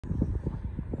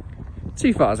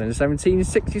2017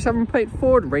 67 plate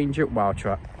Ford Ranger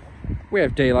Wildtrack. We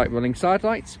have daylight running side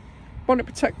lights, bonnet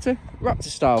protector, Raptor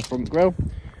style front grille.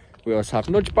 We also have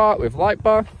nudge bar with light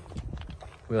bar.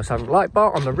 We also have a light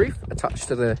bar on the roof attached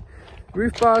to the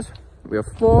roof bars. We have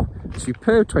 4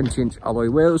 superb 20-inch alloy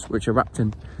wheels which are wrapped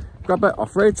in grabber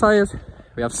off-road tyres.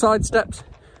 We have side steps,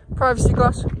 privacy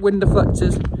glass, wind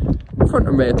deflectors, front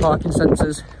and rear parking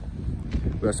sensors.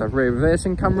 We also have rear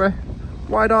reversing camera,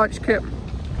 wide arch kit.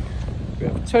 We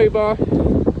have a tow bar.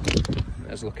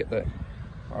 Let's look at the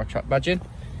Wildtrack badging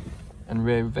and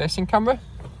rear reversing camera.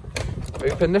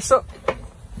 Open this up.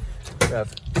 We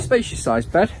have a spacious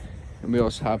sized bed, and we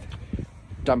also have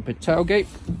dampened tailgate.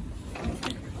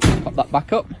 Pop that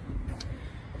back up.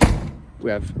 We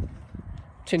have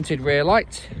tinted rear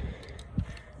lights.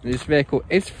 This vehicle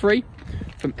is free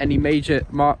from any major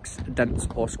marks, dents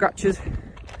or scratches.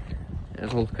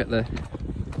 Let's look at the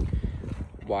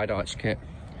wide arch kit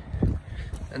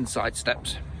and side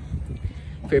steps.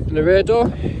 If we open the rear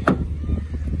door,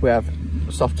 we have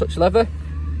a soft touch leather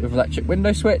with electric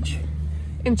window switch,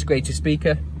 integrated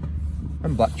speaker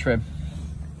and black trim.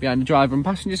 Behind the driver and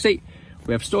passenger seat,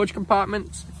 we have storage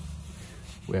compartments.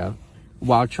 We have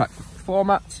Wildtrack floor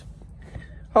mats,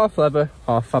 half leather,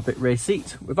 half fabric rear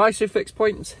seat with ISOFIX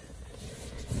points.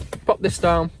 Pop this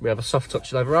down, we have a soft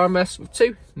touch leather armrest with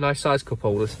 2 nice sized cup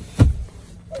holders.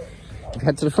 If we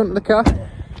head to the front of the car,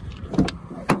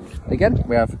 again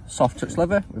we have soft touch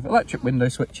leather with electric window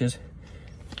switches,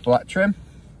 black trim,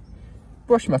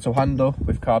 brushed metal handle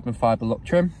with carbon fibre look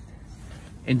trim,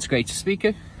 integrated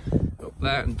speaker up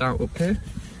there and down up here.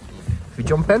 If we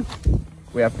jump in,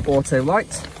 we have auto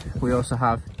lights. We also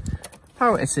have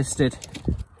power assisted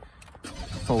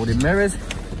folding mirrors.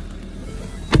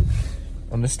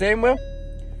 On the steering wheel,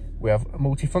 we have a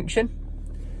multifunction,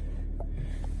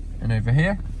 and over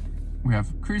here we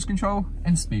have cruise control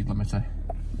and speed limiter.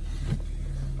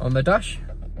 On the dash,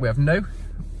 we have no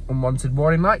unwanted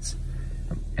warning lights,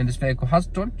 and this vehicle has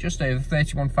done just over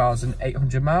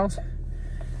 31,800 miles.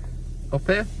 Up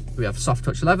here, we have soft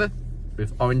touch leather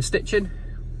with orange stitching.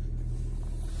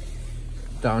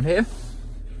 Down here,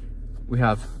 we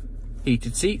have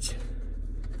heated seats.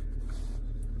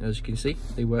 As you can see,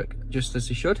 they work just as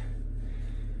they should.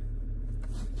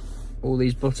 All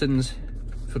these buttons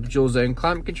for the dual zone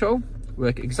climate control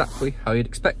work exactly how you'd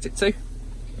expect it to.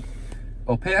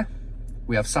 Up here,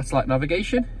 we have satellite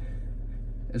navigation,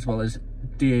 as well as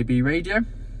DAB radio,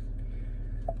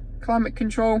 climate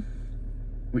control,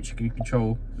 which you can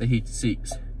control the heated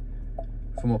seats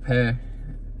from up here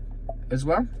as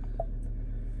well.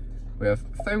 We have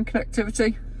phone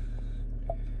connectivity,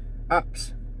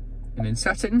 apps, and in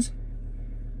settings,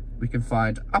 we can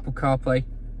find Apple CarPlay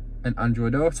and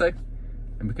Android Auto,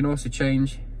 and we can also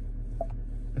change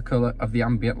the colour of the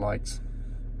ambient lights.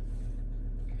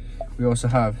 We also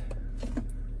have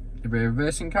the rear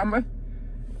reversing camera,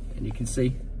 and you can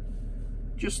see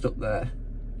just up there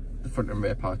the front and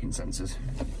rear parking sensors.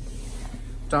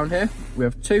 Down here we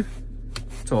have 2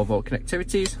 12 volt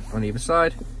connectivities on either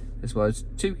side, as well as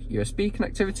 2 USB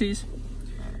connectivities.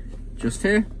 Just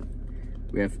here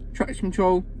we have traction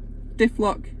control, diff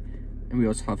lock, and we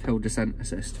also have hill descent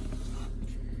assist.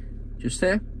 Just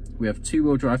here we have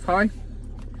 2-wheel drive high,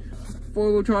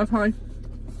 4-wheel drive high,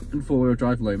 and 4-wheel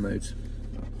drive low modes.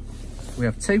 We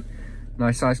have 2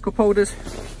 nice sized cup holders,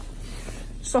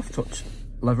 soft touch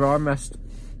leather armrest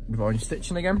with orange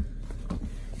stitching again.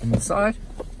 Inside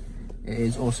it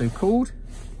is also cooled,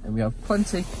 and we have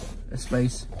plenty of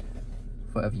space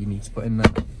for whatever you need to put in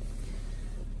there.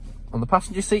 On the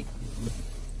passenger seat,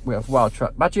 we have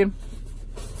Wildtrack badging,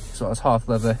 so as half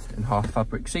leather and half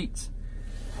fabric seats.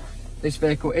 This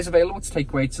vehicle is available to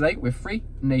take away today with free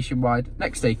nationwide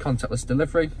next day contactless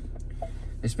delivery.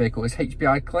 This vehicle is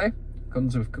HPI clear,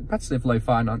 comes with competitive low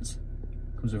finance,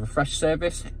 comes with a fresh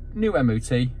service, new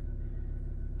MOT,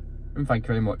 and thank you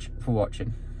very much for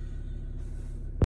watching.